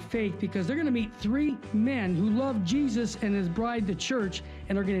Catholic faith, because they're going to meet 3 men who love Jesus and his bride, the church,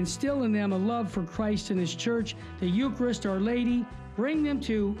 and are going to instill in them a love for Christ and his church, the Eucharist, Our Lady. Bring them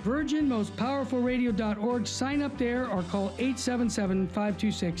to virginmostpowerfulradio.org. Sign up there or call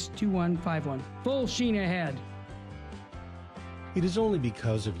 877-526-2151. Full sheen ahead. It is only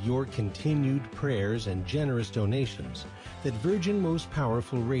because of your continued prayers and generous donations that Virgin Most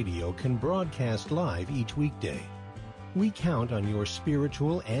Powerful Radio can broadcast live each weekday. We count on your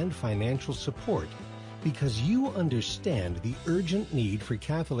spiritual and financial support because you understand the urgent need for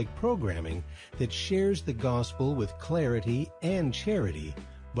Catholic programming that shares the gospel with clarity and charity,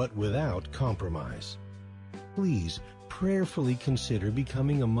 but without compromise. Please prayerfully consider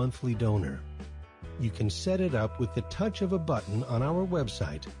becoming a monthly donor. You can set it up with the touch of a button on our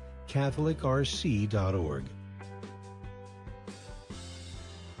website, catholicrc.org.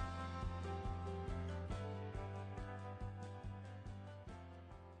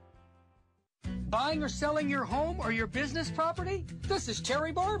 Buying or selling your home or your business property? This is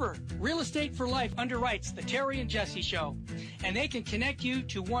Terry Barber. Real Estate for Life underwrites the Terry and Jesse Show, and they can connect you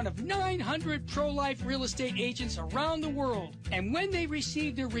to one of 900 pro-life real estate agents around the world. And when they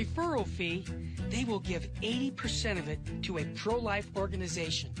receive their referral fee, they will give 80% of it to a pro-life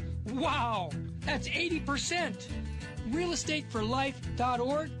organization. Wow, that's 80%.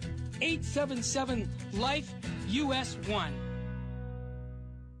 realestateforlife.org, 877-LIFE, US 1.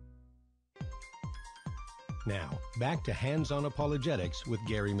 Now, back to Hands-On Apologetics with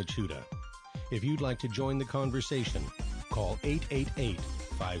Gary Machuda. If you'd like to join the conversation, call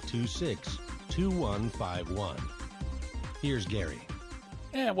 888-526-2151. Here's Gary.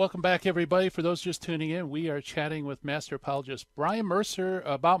 And welcome back, everybody. For those just tuning in, we are chatting with Master Apologist Bryan Mercer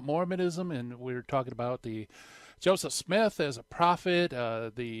about Mormonism, and we're talking about the Joseph Smith as a prophet,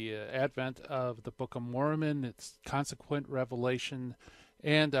 the advent of the Book of Mormon, its consequent revelation.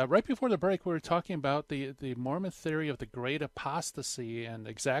 And right before the break, we were talking about the Mormon theory of the Great Apostasy and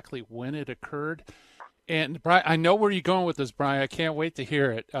exactly when it occurred. And Bryan, I know where you're going with this, Bryan. I can't wait to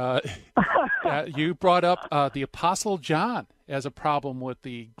hear it. You brought up the Apostle John as a problem with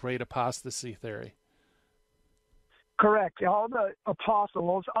the Great Apostasy theory. Correct. All the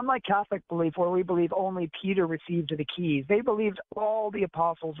apostles, unlike Catholic belief where we believe only Peter received the keys, they believed all the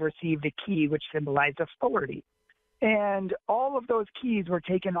apostles received a key, which symbolized authority. And all of those keys were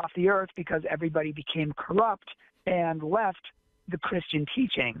taken off the earth because everybody became corrupt and left the Christian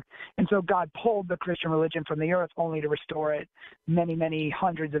teaching. And so God pulled the Christian religion from the earth only to restore it many, many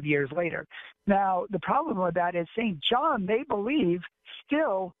hundreds of years later. Now, the problem with that is St. John, they believe,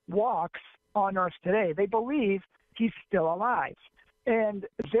 still walks on earth today. They believe he's still alive. And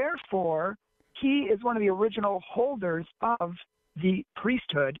therefore, he is one of the original holders of the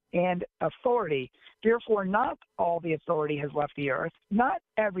priesthood and authority. Therefore, not all the authority has left the earth. Not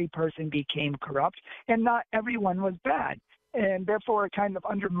every person became corrupt, and not everyone was bad. And therefore, it kind of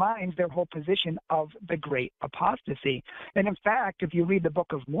undermines their whole position of the great apostasy. And in fact, if you read the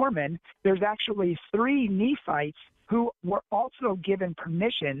Book of Mormon, there's actually 3 Nephites who were also given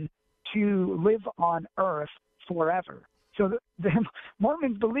permission to live on earth forever. So the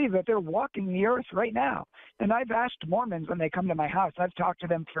Mormons believe that they're walking the earth right now. And I've asked Mormons when they come to my house, I've talked to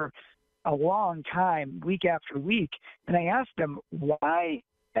them for a long time, week after week, and I asked them, why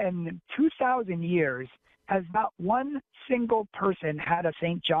in 2,000 years has not one single person had a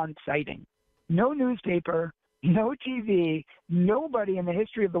St. John sighting? No newspaper, no TV, nobody in the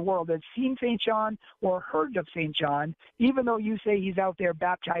history of the world has seen St. John or heard of St. John, even though you say he's out there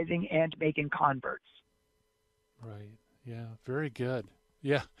baptizing and making converts. Right. Yeah, very good.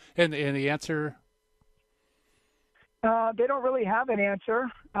 Yeah, and the answer? They don't really have an answer,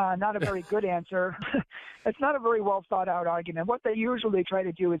 not a very good answer. It's not a very well thought out argument. What they usually try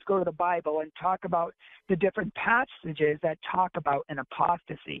to do is go to the Bible and talk about the different passages that talk about an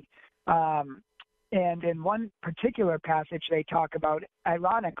apostasy. And in one particular passage they talk about,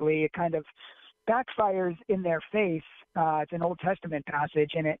 ironically, it kind of backfires in their face. It's an Old Testament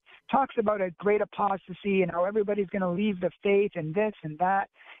passage, and it talks about a great apostasy and how everybody's going to leave the faith and this and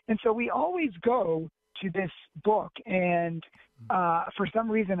that. And so we always go to this book, and for some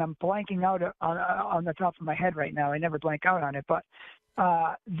reason I'm blanking out on the top of my head right now. I never blank out on it, but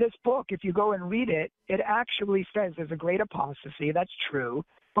this book, if you go and read it, it actually says there's a great apostasy. That's true.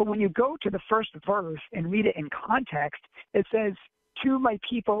 But when you go to the first verse and read it in context, it says, to my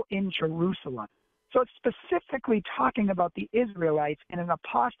people in Jerusalem. So it's specifically talking about the Israelites and an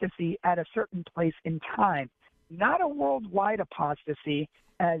apostasy at a certain place in time, not a worldwide apostasy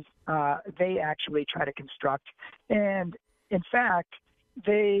as they actually try to construct. And in fact,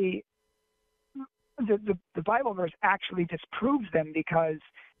 the Bible verse actually disproves them, because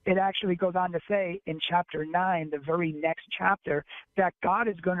it actually goes on to say in chapter 9, the very next chapter, that God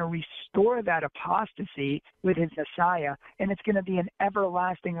is going to restore that apostasy with his Messiah, and it's going to be an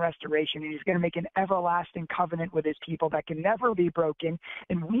everlasting restoration, and he's going to make an everlasting covenant with his people that can never be broken.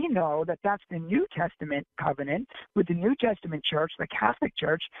 And we know that that's the New Testament covenant with the New Testament church, the Catholic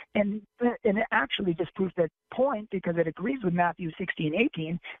Church, and it actually disproves that point, because it agrees with Matthew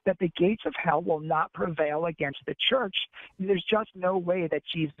 16:18 that the gates of hell will not prevail against the church. There's just no way that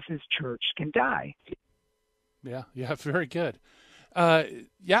Jesus' church can die. Yeah, very good. The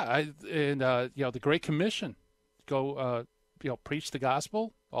Great Commission, go, preach the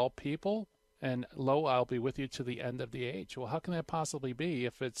gospel, all people, and lo, I'll be with you to the end of the age. Well, how can that possibly be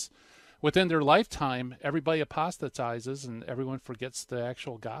if it's within their lifetime, everybody apostatizes and everyone forgets the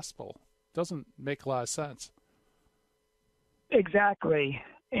actual gospel? Doesn't make a lot of sense. Exactly.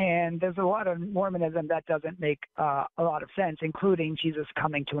 And there's a lot of Mormonism that doesn't make a lot of sense, including Jesus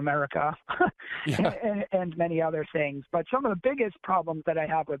coming to America and many other things. But some of the biggest problems that I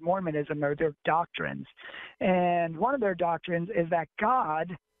have with Mormonism are their doctrines. And one of their doctrines is that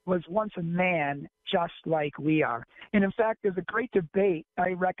God was once a man just like we are. And in fact, there's a great debate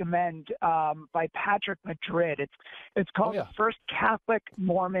I recommend by Patrick Madrid. It's called the First Catholic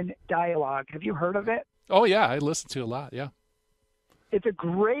Mormon Dialogue. Have you heard of it? Oh, yeah. I listen to a lot, yeah. It's a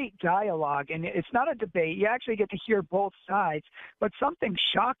great dialogue, and it's not a debate. You actually get to hear both sides. But something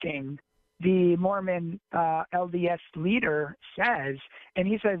shocking the Mormon LDS leader says, and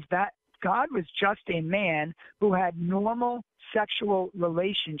he says that God was just a man who had normal sexual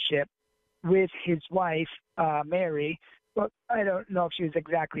relationship with his wife, Mary. But I don't know if she was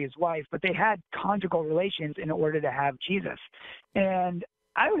exactly his wife, but they had conjugal relations in order to have Jesus. And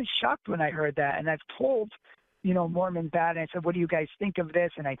I was shocked when I heard that, and I've told Mormons that, and I said, what do you guys think of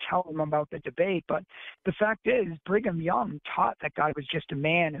this? And I tell them about the debate. But the fact is, Brigham Young taught that God was just a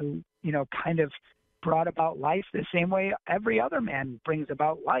man who, kind of brought about life the same way every other man brings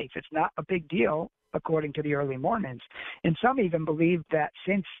about life. It's not a big deal, according to the early Mormons. And some even believe that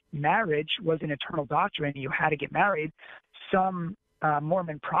since marriage was an eternal doctrine, you had to get married, some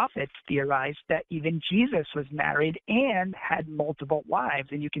Mormon prophets theorized that even Jesus was married and had multiple wives,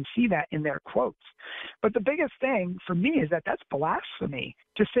 and you can see that in their quotes. But the biggest thing for me is that that's blasphemy.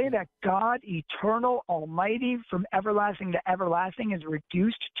 To say that God, eternal, almighty, from everlasting to everlasting, is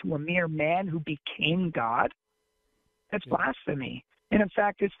reduced to a mere man who became God, that's blasphemy. And in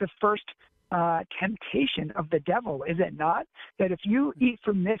fact, it's the first temptation of the devil, is it not? That if you eat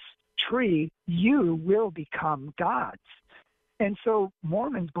from this tree, you will become gods. And so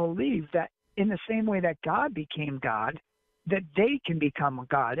Mormons believe that in the same way that God became God, that they can become a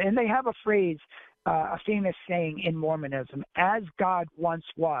God. And they have a phrase, a famous saying in Mormonism, as God once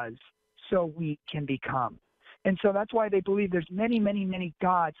was, so we can become. And so that's why they believe there's many, many, many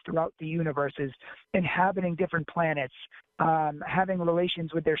gods throughout the universes, inhabiting different planets, having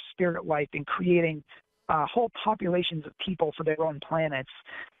relations with their spirit life, and creating whole populations of people for their own planets.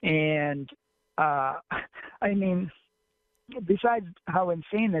 And besides how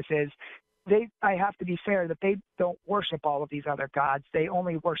insane this is, I have to be fair that they don't worship all of these other gods. They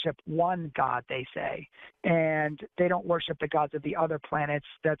only worship one God, they say. And they don't worship the gods of the other planets.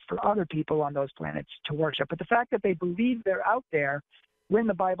 That's for other people on those planets to worship. But the fact that they believe they're out there when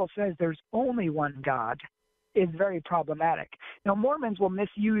the Bible says there's only one God is very problematic. Now, Mormons will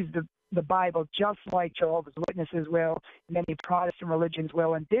misuse the Bible just like Jehovah's Witnesses will, many Protestant religions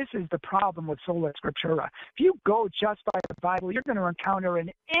will, and this is the problem with sola scriptura. If you go just by the Bible, you're going to encounter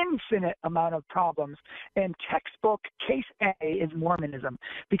an infinite amount of problems, and textbook case A is Mormonism,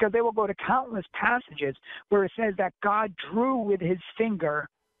 because they will go to countless passages where it says that God drew with his finger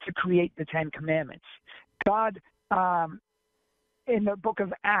to create the Ten Commandments. God, in the book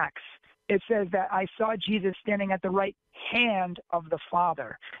of Acts, it says that I saw Jesus standing at the right hand of the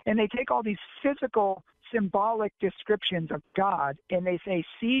Father. And they take all these physical, symbolic descriptions of God, and they say,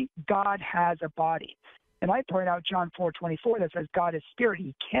 see, God has a body. And I point out John 4:24 that says God is spirit.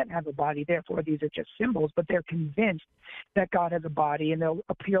 He can't have a body. Therefore, these are just symbols. But they're convinced that God has a body, and they'll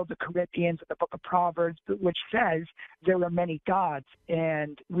appeal to Corinthians in the book of Proverbs, which says there are many gods,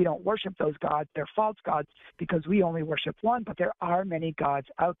 and we don't worship those gods. They're false gods because we only worship one, but there are many gods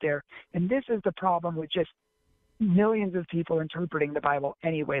out there. And this is the problem with just millions of people interpreting the Bible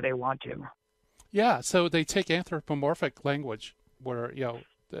any way they want to. Yeah, so they take anthropomorphic language where,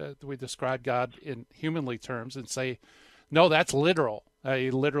 we describe God in humanly terms and say, no, that's literal.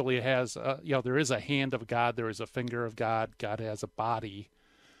 He literally has, there is a hand of God, there is a finger of God, God has a body,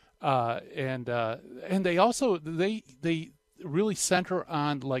 and they also they really center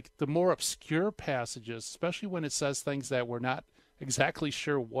on like the more obscure passages, especially when it says things that we're not exactly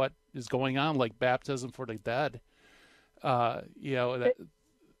sure what is going on, like baptism for the dead. Go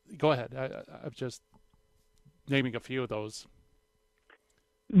ahead. I'm just naming a few of those.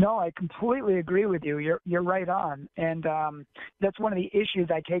 No, I completely agree with you. You're right on. And that's one of the issues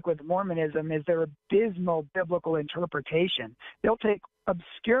I take with Mormonism is their abysmal biblical interpretation. They'll take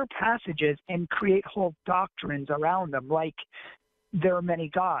obscure passages and create whole doctrines around them, like there are many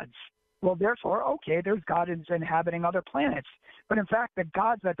gods. well, therefore, okay, there's gods inhabiting other planets. But in fact, the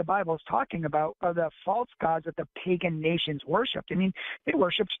gods that the Bible is talking about are the false gods that the pagan nations worshipped. I mean, they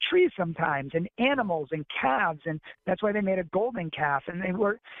worshipped trees sometimes, and animals, and calves, and that's why they made a golden calf. And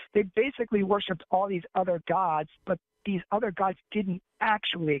they basically worshipped all these other gods, but these other gods didn't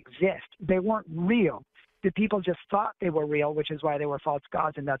actually exist. They weren't real. The people just thought they were real, which is why they were false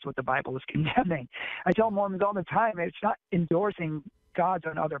gods, and that's what the Bible is condemning. I tell Mormons all the time, it's not endorsing gods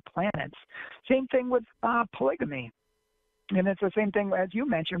on other planets. Same thing with polygamy. And it's the same thing, as you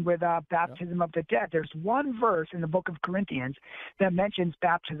mentioned, with baptism of the dead. There's one verse in the book of Corinthians that mentions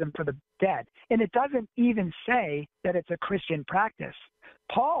baptism for the dead, and it doesn't even say that it's a Christian practice.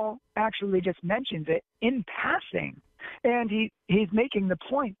 Paul actually just mentions it in passing, and he's making the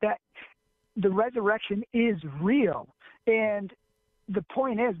point that the resurrection is real. And the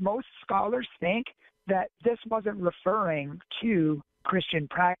point is, most scholars think that this wasn't referring to Christian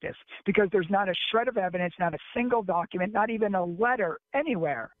practice, because there's not a shred of evidence, not a single document, not even a letter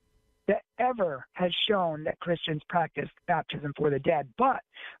anywhere that ever has shown that Christians practiced baptism for the dead. But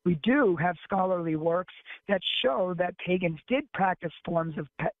we do have scholarly works that show that pagans did practice forms of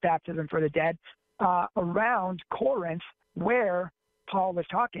baptism for the dead around Corinth, where Paul was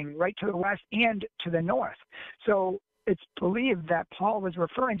talking, right to the west and to the north. So it's believed that Paul was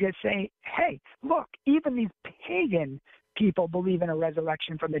referring to say, hey, look, even these pagan people believe in a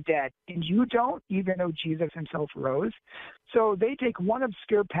resurrection from the dead, and you don't, even though Jesus himself rose. So they take one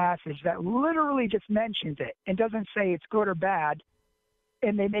obscure passage that literally just mentions it and doesn't say it's good or bad,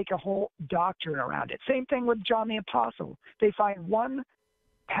 and they make a whole doctrine around it. Same thing with John the Apostle. They find one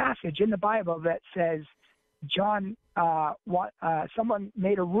passage in the Bible that says John, someone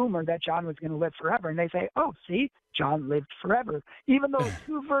made a rumor that John was going to live forever, and they say, oh, see, John lived forever, even though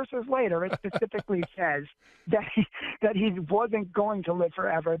 2 verses later it specifically says that he wasn't going to live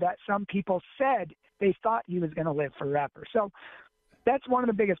forever, that some people said they thought he was going to live forever. So that's one of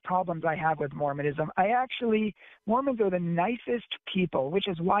the biggest problems I have with Mormonism. Mormons are the nicest people, which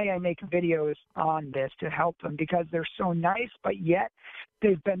is why I make videos on this, to help them, because they're so nice, but yet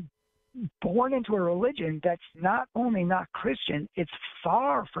they've been born into a religion that's not only not Christian, it's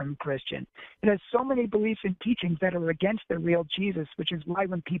far from Christian. It has so many beliefs and teachings that are against the real Jesus, which is why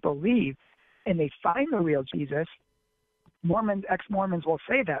when people leave and they find the real Jesus, ex-Mormons will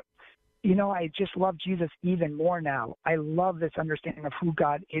say that, you know, I just love Jesus even more now. I love this understanding of who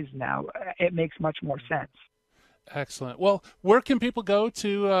God is now. It makes much more sense. Excellent. Well, where can people go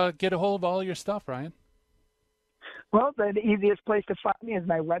to get a hold of all your stuff, Ryan? Well, the easiest place to find me is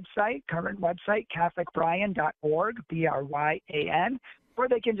my website, current website, CatholicBryan.org, B-R-Y-A-N, or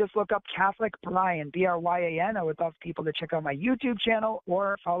they can just look up Catholic Bryan, B-R-Y-A-N. I would love people to check out my YouTube channel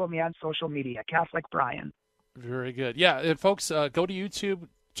or follow me on social media, Catholic Bryan. Very good. Yeah, and folks, go to YouTube,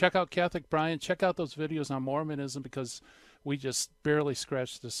 check out Catholic Bryan, check out those videos on Mormonism, because we just barely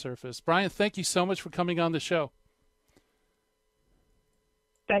scratched the surface. Bryan, thank you so much for coming on the show.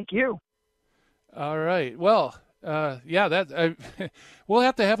 Thank you. All right. Well, we'll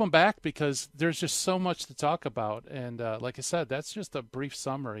have to have them back, because there's just so much to talk about. And like I said, that's just a brief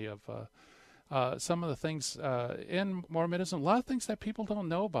summary of some of the things in Mormonism, a lot of things that people don't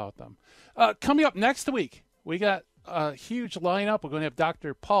know about them. Coming up next week, we got a huge lineup. We're going to have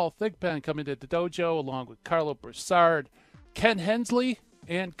Dr. Paul Thigpen coming to the dojo, along with Carlo Broussard, Ken Hensley,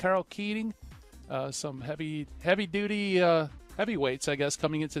 and Carl Keating. Some heavy-duty heavyweights, I guess,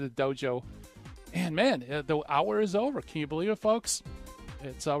 coming into the dojo. And, man, the hour is over. Can you believe it, folks?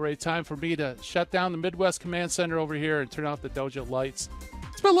 It's already time for me to shut down the Midwest Command Center over here and turn off the dojo lights.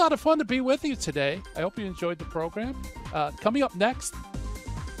 It's been a lot of fun to be with you today. I hope you enjoyed the program. Coming up next,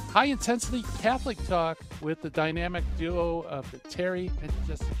 high-intensity Catholic talk with the dynamic duo of the Terry and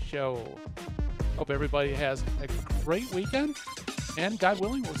Jesse Show. Hope everybody has a great weekend, and God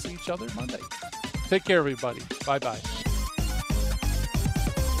willing, we'll see each other Monday. Take care, everybody. Bye-bye.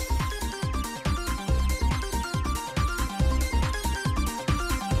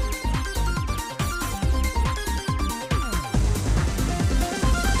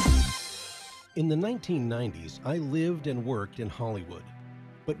 In the 1990s, I lived and worked in Hollywood.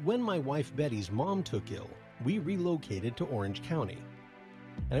 But when my wife Betty's mom took ill, we relocated to Orange County.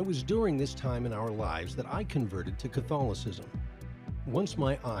 And it was during this time in our lives that I converted to Catholicism. Once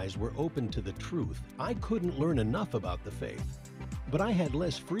my eyes were opened to the truth, I couldn't learn enough about the faith. But I had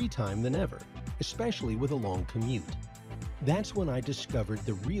less free time than ever, especially with a long commute. That's when I discovered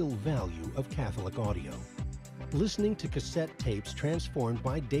the real value of Catholic audio. Listening to cassette tapes transformed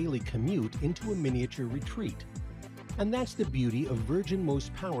my daily commute into a miniature retreat. And that's the beauty of Virgin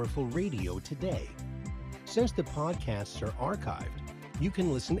Most Powerful Radio today. Since the podcasts are archived, You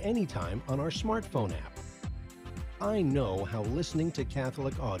can listen anytime on our smartphone app. I know how listening to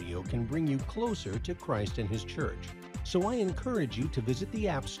Catholic audio can bring you closer to Christ and His Church. So I encourage you to visit the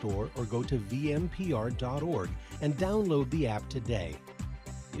App Store or go to vmpr.org and download the app today.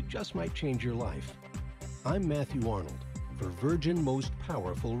 It just might change your life. I'm Matthew Arnold for Virgin Most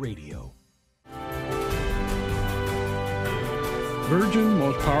Powerful Radio. Virgin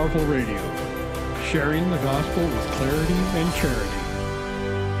Most Powerful Radio, sharing the gospel with clarity and charity.